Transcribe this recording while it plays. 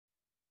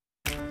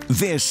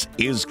This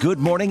is Good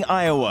Morning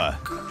Iowa.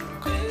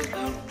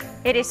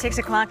 It is 6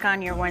 o'clock on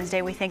your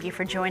Wednesday. We thank you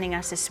for joining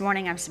us this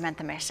morning. I'm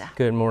Samantha Mesa.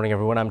 Good morning,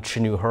 everyone. I'm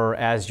Chenue Her.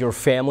 As your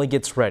family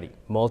gets ready,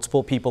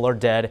 multiple people are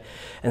dead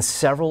and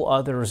several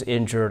others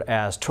injured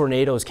as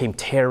tornadoes came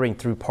tearing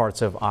through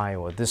parts of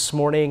Iowa. This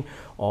morning,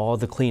 all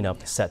the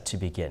cleanup is set to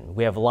begin.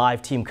 We have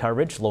live team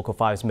coverage. Local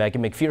 5's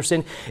Megan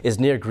McPherson is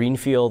near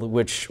Greenfield,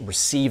 which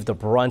received the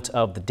brunt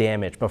of the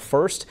damage. But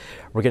first,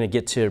 we're going to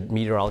get to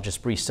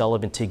meteorologist Bree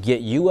Sullivan to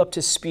get you up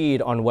to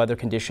speed on weather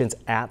conditions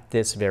at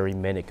this very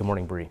minute. Good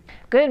morning, Bree.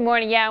 Good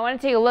morning. Yeah, I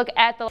want to take a look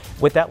at the...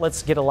 With that,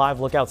 let's get a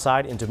live look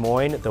outside in Des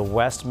Moines, the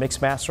West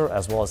Mixmaster,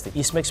 as well as the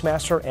East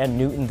Mixmaster and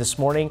Newton this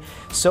morning.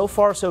 So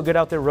far, so good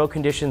out there. Road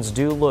conditions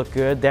do look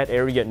good. That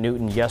area at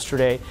Newton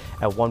yesterday,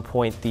 at one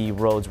point, the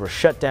roads were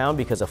shut down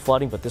because of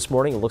flooding, but this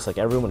morning it looks like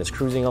everyone is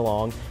cruising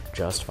along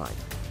just fine.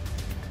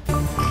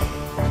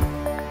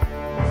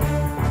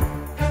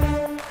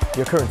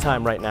 Your current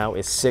time right now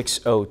is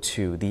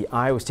 6:02. The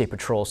Iowa State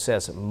Patrol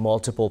says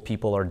multiple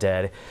people are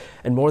dead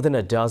and more than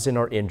a dozen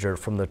are injured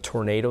from the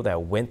tornado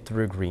that went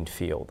through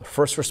Greenfield.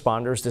 First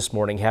responders this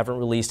morning haven't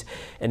released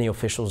any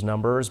officials'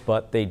 numbers,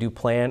 but they do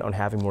plan on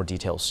having more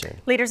details soon.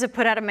 Leaders have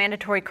put out a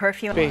mandatory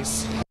curfew.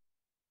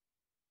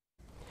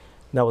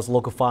 That was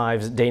Local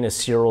 5's Dana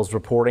Searles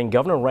reporting.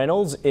 Governor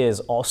Reynolds is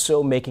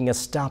also making a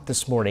stop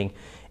this morning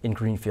in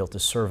Greenfield to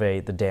survey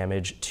the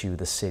damage to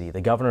the city.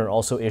 The governor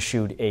also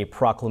issued a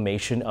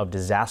proclamation of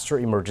disaster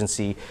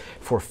emergency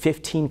for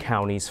 15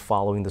 counties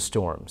following the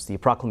storms. The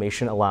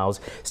proclamation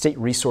allows state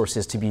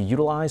resources to be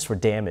utilized for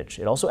damage.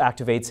 It also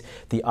activates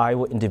the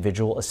Iowa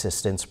Individual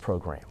Assistance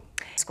Program.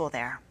 School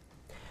there.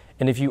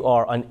 And if you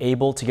are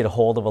unable to get a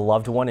hold of a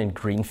loved one in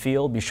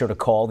Greenfield, be sure to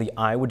call the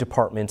Iowa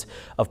Department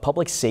of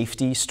Public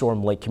Safety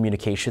Storm Lake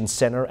Communications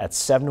Center at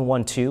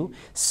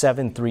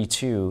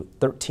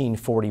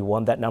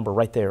 712-732-1341. That number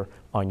right there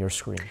on your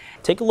screen.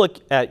 Take a look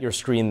at your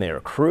screen there.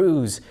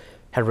 Crews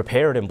had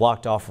repaired and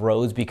blocked off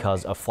roads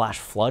because of flash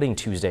flooding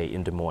Tuesday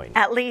in Des Moines.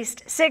 At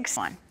least 6.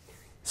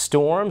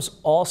 Storms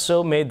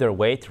also made their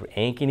way through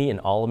Ankeny and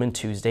Alleman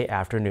Tuesday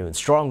afternoon.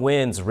 Strong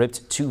winds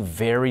ripped two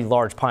very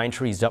large pine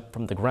trees up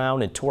from the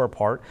ground and tore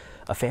apart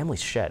a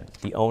family's shed.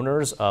 The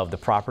owners of the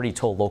property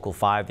told Local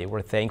 5 they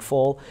were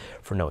thankful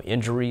for no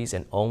injuries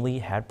and only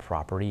had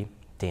property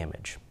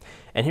damage.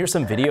 And here's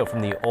some video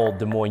from the old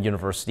Des Moines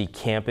University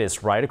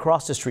campus right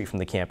across the street from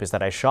the campus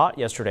that I shot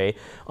yesterday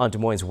on Des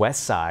Moines'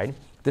 west side.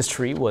 This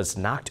tree was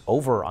knocked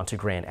over onto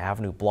Grand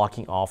Avenue,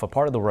 blocking off a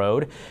part of the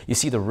road. You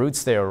see the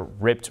roots there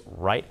ripped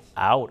right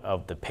out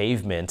of the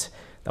pavement.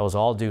 That was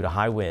all due to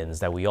high winds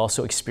that we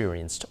also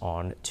experienced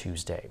on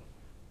Tuesday.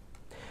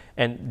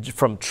 And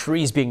from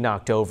trees being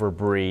knocked over,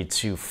 Bree,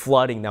 to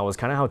flooding, that was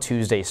kind of how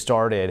Tuesday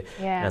started.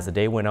 Yeah. And as the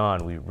day went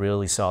on, we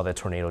really saw that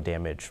tornado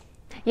damage.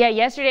 Yeah,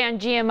 yesterday on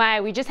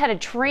GMI, we just had a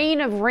train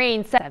of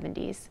rain,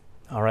 70s.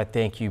 All right,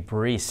 thank you,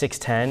 Bree.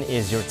 6:10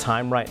 is your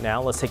time right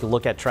now. Let's take a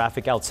look at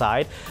traffic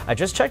outside. I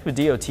just checked with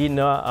DOT,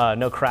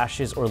 no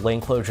crashes or lane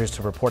closures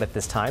to report at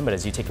this time, but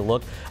as you take a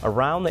look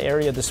around the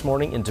area this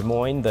morning in Des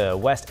Moines, the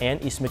West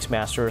and East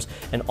Mixmasters,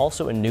 and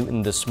also in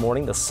Newton this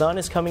morning, the sun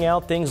is coming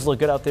out. Things look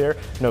good out there.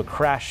 No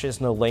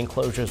crashes, no lane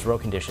closures. Road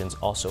conditions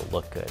also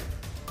look good.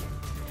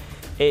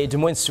 A Des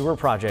Moines sewer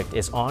project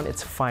is on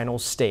its final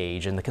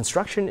stage, and the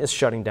construction is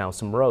shutting down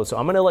some roads. So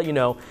I'm going to let you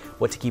know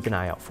what to keep an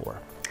eye out for.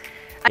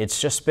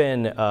 It's just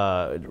been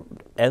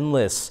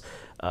endless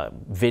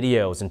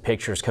videos and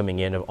pictures coming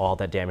in of all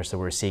that damage that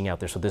we're seeing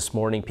out there. So this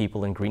morning,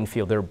 people in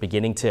Greenfield, they're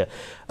beginning to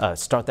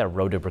start that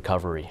road to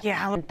recovery.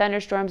 Yeah.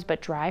 Thunderstorms,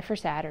 but dry for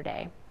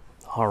Saturday.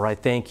 All right,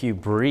 thank you,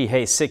 Bree.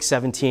 Hey,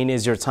 6:17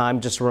 is your time.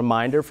 Just a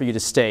reminder for you to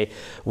stay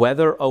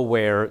weather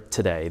aware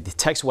today. The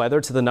text weather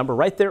to the number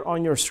right there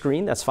on your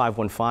screen. That's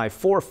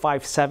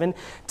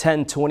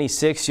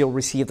 515-457-1026. You'll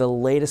receive the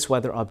latest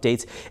weather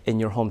updates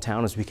in your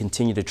hometown as we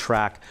continue to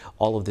track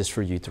all of this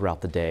for you throughout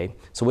the day.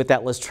 So with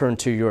that, let's turn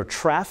to your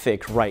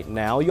traffic right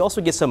now. You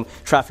also get some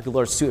traffic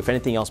alerts too if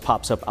anything else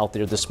pops up out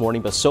there this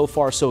morning. But so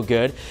far, so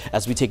good.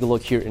 As we take a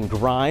look here in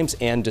Grimes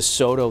and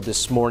DeSoto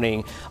this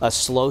morning, a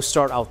slow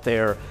start out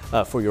there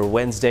for your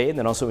Wednesday, and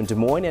then also in Des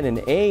Moines and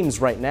in Ames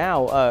right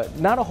now.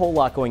 Not a whole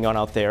lot going on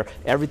out there.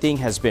 Everything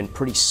has been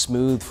pretty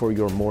smooth for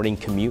your morning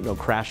commute. No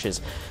crashes,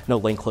 no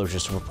lane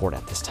closures to report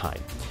at this time.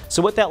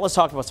 So with that, let's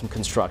talk about some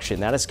construction.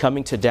 That is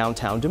coming to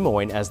downtown Des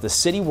Moines as the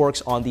city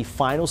works on the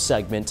final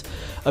segment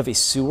of a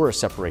sewer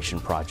separation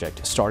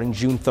project. Starting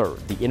June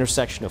 3rd, the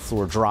intersection of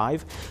Fleur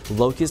Drive,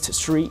 Locust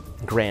Street,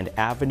 Grand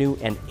Avenue,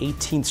 and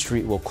 18th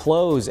Street will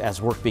close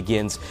as work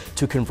begins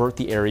to convert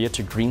the area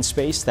to green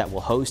space that will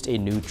host a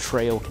new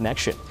trail connection.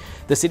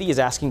 The city is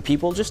asking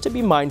people just to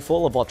be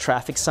mindful of all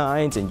traffic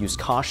signs and use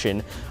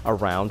caution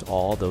around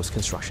all those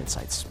construction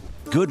sites.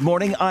 Good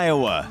Morning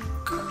Iowa.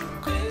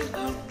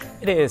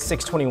 It is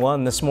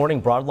 6:21 this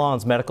morning.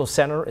 Broadlawns Medical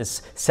Center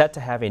is set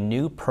to have a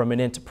new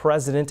permanent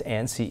president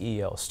and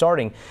CEO.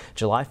 Starting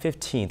July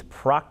 15th,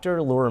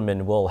 Proctor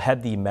Lurman will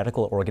head the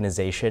medical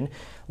organization.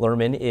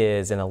 Lurman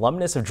is an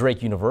alumnus of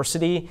Drake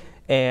University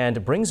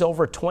and brings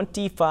over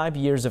 25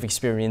 years of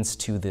experience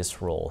to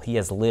this role. He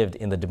has lived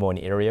in the Des Moines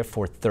area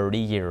for 30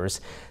 years.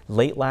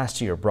 Late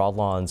last year,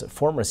 Broadlawns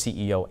former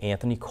CEO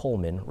Anthony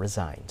Coleman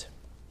resigned.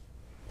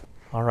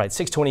 All right,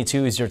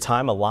 6:22 is your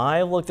time. A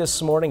live look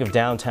this morning of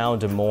downtown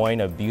Des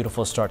Moines. A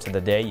beautiful start to the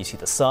day. You see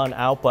the sun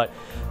out, but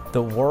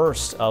the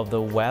worst of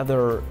the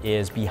weather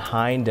is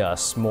behind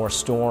us. More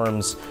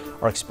storms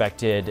are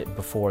expected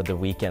before the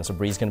weekend. So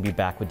Bree's going to be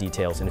back with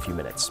details in a few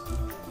minutes.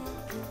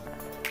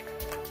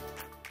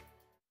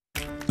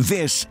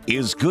 This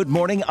is Good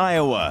Morning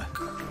Iowa.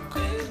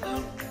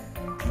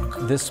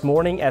 This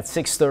morning at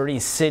 6:30,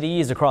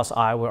 cities across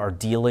Iowa are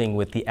dealing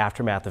with the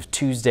aftermath of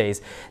Tuesday's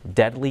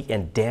deadly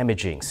and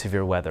damaging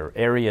severe weather.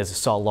 Areas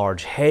saw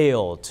large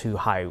hail to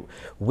high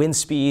wind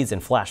speeds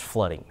and flash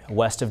flooding.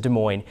 West of Des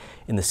Moines,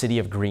 in the city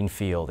of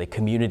Greenfield, a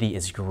community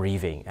is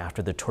grieving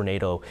after the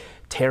tornado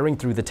tearing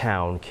through the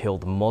town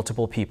killed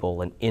multiple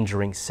people and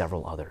injuring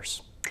several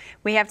others.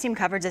 We have team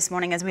coverage this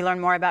morning as we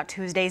learn more about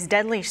Tuesday's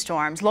deadly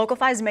storms. Local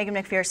 5's Megan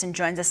McPherson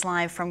joins us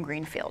live from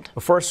Greenfield.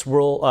 First,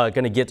 we're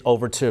going to get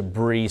over to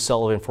Bree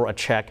Sullivan for a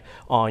check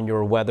on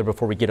your weather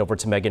before we get over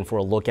to Megan for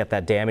a look at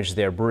that damage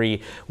there.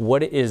 Bree,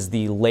 what is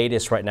the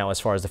latest right now as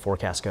far as the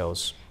forecast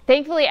goes?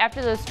 Thankfully,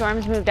 after those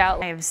storms moved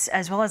out,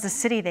 As well as the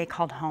city they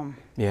called home.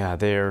 Yeah,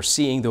 they're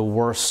seeing the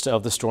worst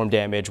of the storm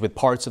damage with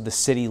parts of the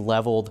city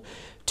leveled.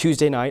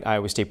 Tuesday night,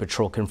 Iowa State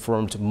Patrol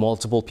confirmed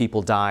multiple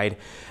people died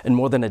and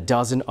more than a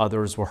dozen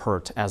others were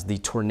hurt as the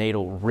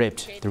tornado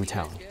ripped through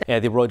town.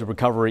 And the road to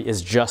recovery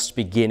is just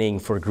beginning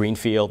for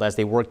Greenfield as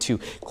they work to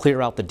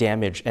clear out the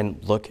damage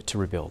and look to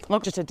rebuild.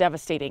 Look, just a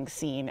devastating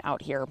scene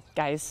out here,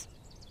 guys.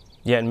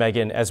 Yeah, and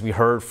Megan, as we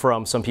heard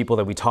from some people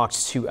that we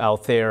talked to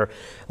out there,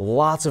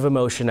 lots of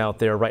emotion out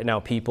there right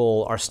now.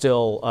 People are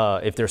still,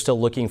 if they're still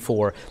looking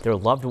for their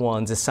loved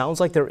ones, it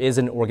sounds like there is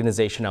an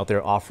organization out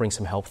there offering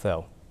some help,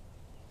 though.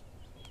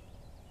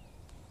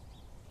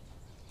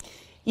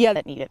 Yeah,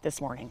 that need it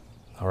this morning.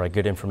 All right,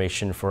 good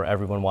information for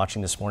everyone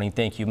watching this morning.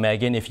 Thank you,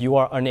 Megan. If you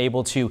are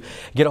unable to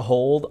get a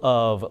hold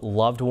of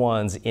loved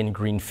ones in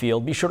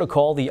Greenfield, be sure to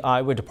call the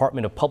Iowa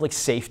Department of Public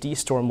Safety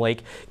Storm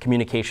Lake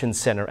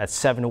Communications Center at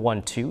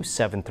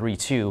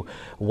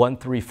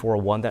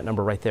 712-732-1341. That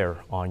number right there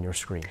on your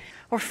screen.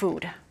 Or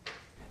food.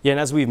 Yeah, and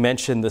as we've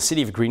mentioned, the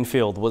city of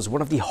Greenfield was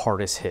one of the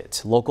hardest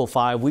hit. Local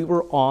 5, we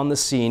were on the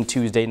scene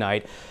Tuesday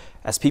night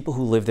as people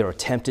who live there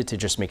attempted to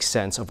just make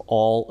sense of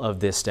all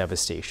of this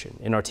devastation.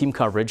 In our team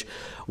coverage,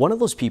 one of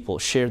those people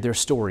shared their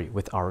story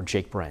with our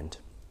Jake Brand.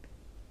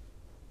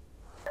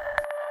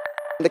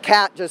 The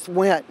cat just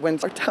went when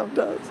our town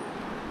does.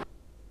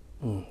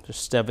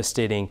 Just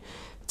devastating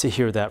to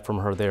hear that from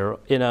her there.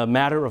 In a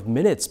matter of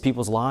minutes,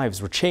 people's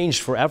lives were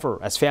changed forever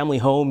as family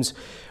homes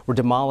were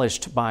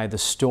demolished by the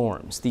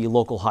storms. The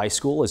local high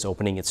school is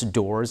opening its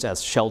doors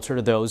as shelter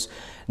to those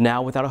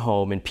now without a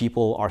home, and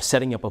people are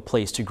setting up a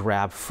place to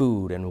grab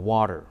food and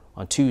water.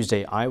 On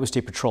Tuesday, Iowa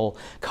State Patrol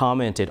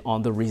commented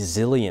on the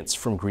resilience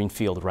from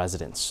Greenfield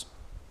residents.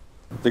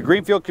 The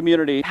Greenfield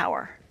community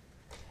Power.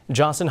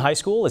 Johnson High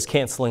School is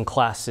canceling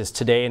classes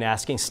today and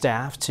asking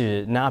staff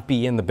to not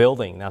be in the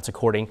building. That's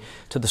according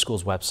to the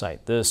school's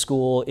website. The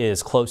school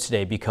is closed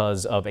today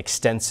because of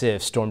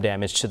extensive storm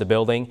damage to the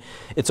building.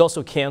 It's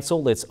also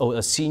canceled its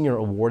a senior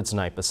awards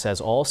night, but says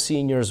all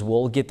seniors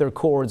will get their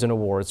cords and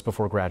awards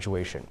before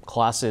graduation.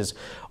 Classes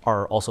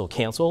are also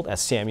canceled at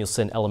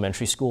Samuelson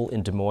Elementary School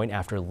in Des Moines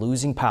after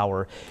losing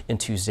power in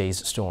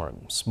Tuesday's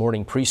storms.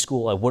 Morning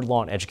preschool at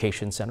Woodlawn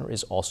Education Center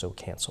is also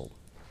canceled.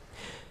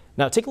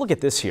 Now take a look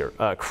at this here.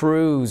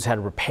 Crews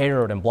had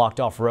repaired and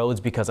blocked off roads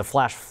because of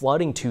flash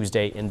flooding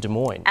Tuesday in Des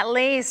Moines. At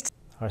least.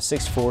 Our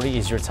 6:40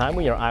 is your time.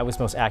 We are Iowa's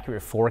most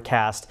accurate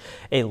forecast.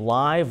 A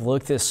live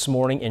look this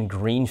morning in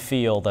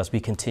Greenfield as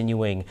we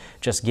continuing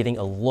just getting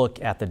a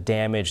look at the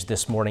damage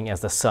this morning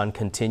as the sun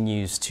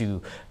continues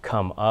to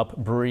come up.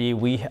 Bree,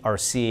 we are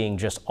seeing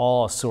just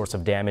all sorts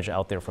of damage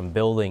out there from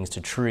buildings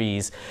to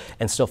trees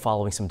and still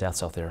following some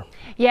deaths out there.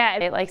 yeah,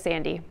 it like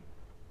Sandy.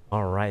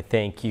 All right,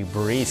 thank you,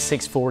 Bree.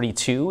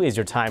 6:42 is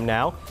your time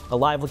now. A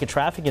live look at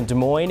traffic in Des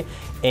Moines,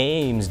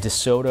 Ames,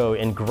 DeSoto,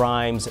 and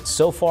Grimes.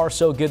 So far,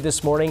 so good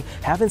this morning.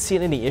 Haven't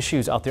seen any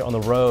issues out there on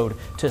the road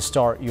to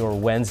start your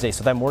Wednesday.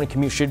 So that morning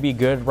commute should be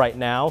good right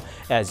now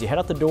as you head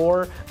out the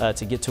door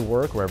to get to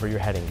work wherever you're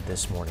heading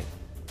this morning.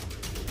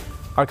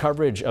 Our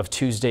coverage of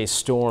Tuesday's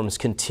storms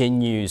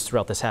continues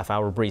throughout this half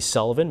hour. Bree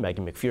Sullivan,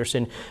 Megan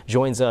McPherson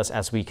joins us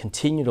as we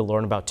continue to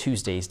learn about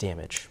Tuesday's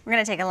damage. We're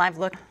going to take a live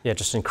look. Yeah,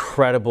 just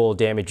incredible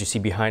damage you see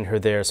behind her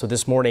there. So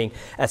this morning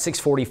at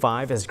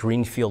 6:45, as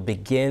Greenfield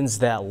begins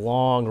that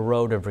long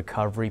road of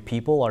recovery,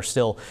 people are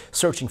still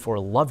searching for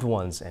loved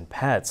ones and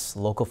pets.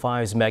 Local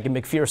 5's Megan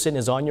McPherson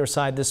is on your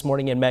side this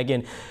morning. And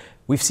Megan,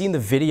 we've seen the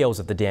videos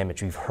of the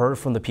damage. We've heard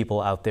from the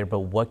people out there, but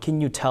what can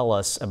you tell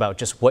us about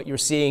just what you're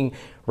seeing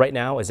right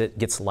now as it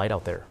gets light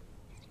out there?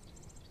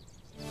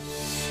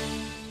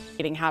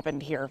 devastating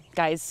happened here,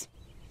 guys.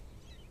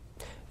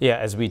 Yeah,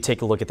 as we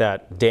take a look at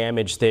that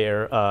damage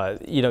there,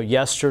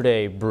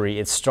 yesterday, Bree,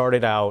 it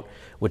started out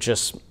with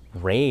just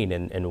rain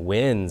and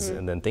winds,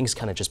 and then things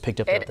kind of just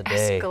picked up throughout the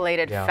day. It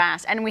escalated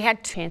fast, and we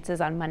had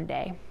chances on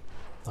Monday.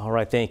 All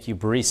right, thank you,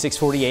 Bree.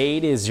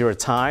 6:48 is your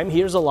time.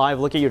 Here's a live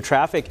look at your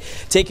traffic.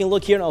 Taking a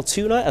look here in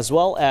Altoona as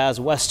well as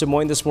West Des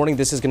Moines this morning.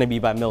 This is going to be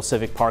by Mill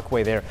Civic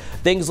Parkway there.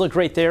 Things look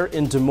great there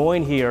in Des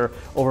Moines here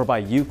over by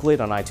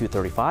Euclid on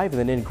I-235. And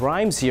then in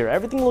Grimes here,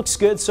 everything looks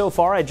good so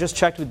far. I just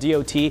checked with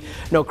DOT.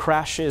 No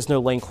crashes, no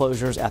lane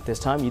closures at this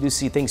time. You do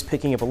see things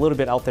picking up a little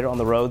bit out there on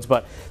the roads,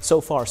 but so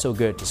far so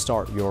good to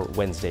start your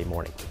Wednesday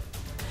morning.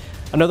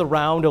 Another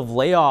round of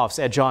layoffs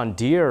at John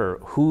Deere,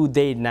 who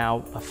they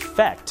now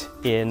affect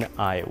in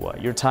Iowa.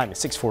 Your time is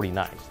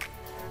 6:49.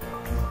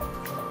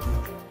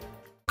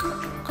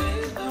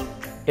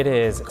 It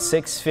is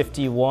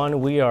 6:51.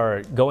 We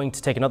are going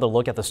to take another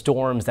look at the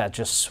storms that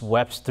just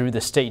swept through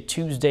the state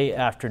Tuesday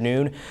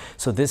afternoon.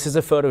 So this is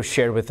a photo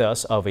shared with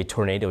us of a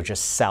tornado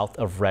just south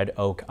of Red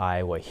Oak,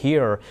 Iowa.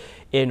 Here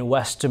in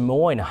West Des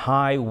Moines,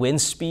 high wind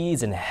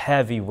speeds and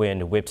heavy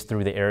wind whipped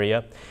through the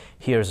area.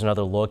 Here's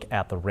another look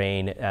at the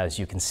rain. As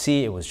you can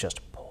see, it was just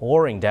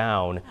pouring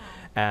down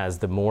as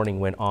the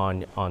morning went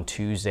on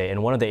Tuesday.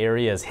 And one of the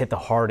areas hit the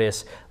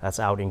hardest, that's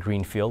out in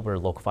Greenfield, where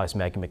Local 5's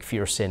Megan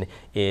McPherson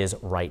is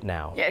right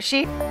now. Yeah,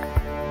 she...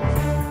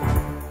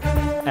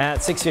 At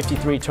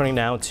 6:53, turning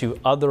now to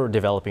other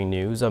developing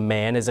news. A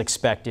man is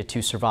expected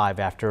to survive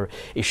after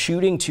a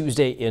shooting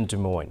Tuesday in Des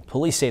Moines.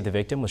 Police say the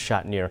victim was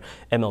shot near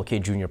MLK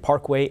Jr.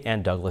 Parkway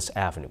and Douglas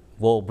Avenue.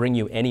 We'll bring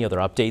you any other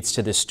updates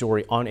to this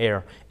story on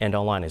air and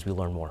online as we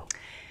learn more.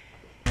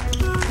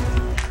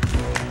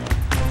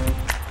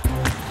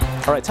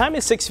 All right, time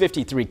is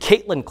 6:53.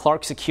 Caitlin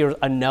Clark secures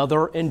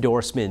another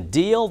endorsement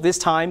deal, this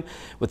time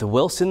with the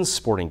Wilson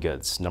Sporting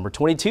Goods. Number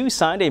 22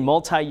 signed a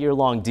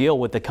multi-year-long deal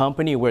with the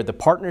company where the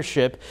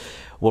partnership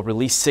will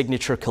release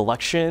signature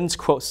collections,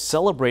 quote,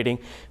 celebrating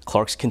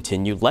Clark's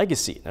continued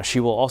legacy. Now, she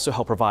will also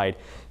help provide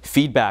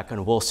feedback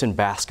on Wilson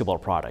basketball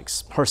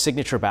products. Her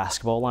signature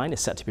basketball line is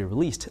set to be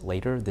released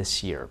later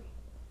this year.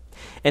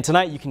 And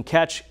tonight you can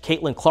catch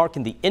Caitlin Clark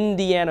in the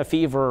Indiana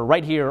Fever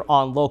right here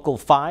on Local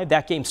 5.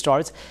 That game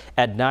starts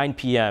at 9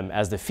 p.m.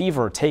 as the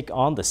Fever take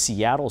on the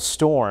Seattle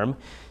Storm.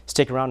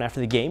 Stick around after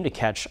the game to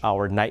catch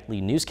our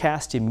nightly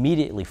newscast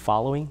immediately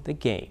following the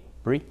game.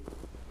 Bree?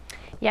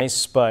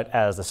 Yes. But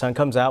as the sun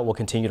comes out, we'll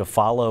continue to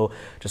follow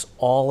just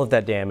all of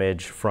that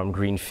damage from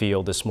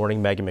Greenfield this morning.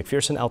 Megan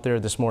McPherson out there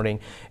this morning,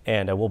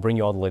 and we'll bring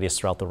you all the latest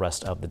throughout the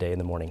rest of the day in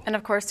the morning. And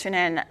of course, tune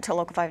in to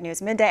Local 5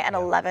 News midday at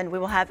 11. We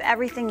will have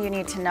everything you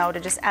need to know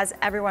to just as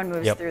everyone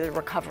moves through the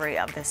recovery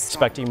of this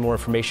storm. Expecting more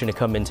information to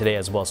come in today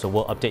as well, so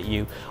we'll update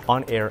you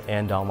on air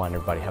and online.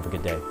 Everybody have a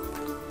good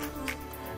day.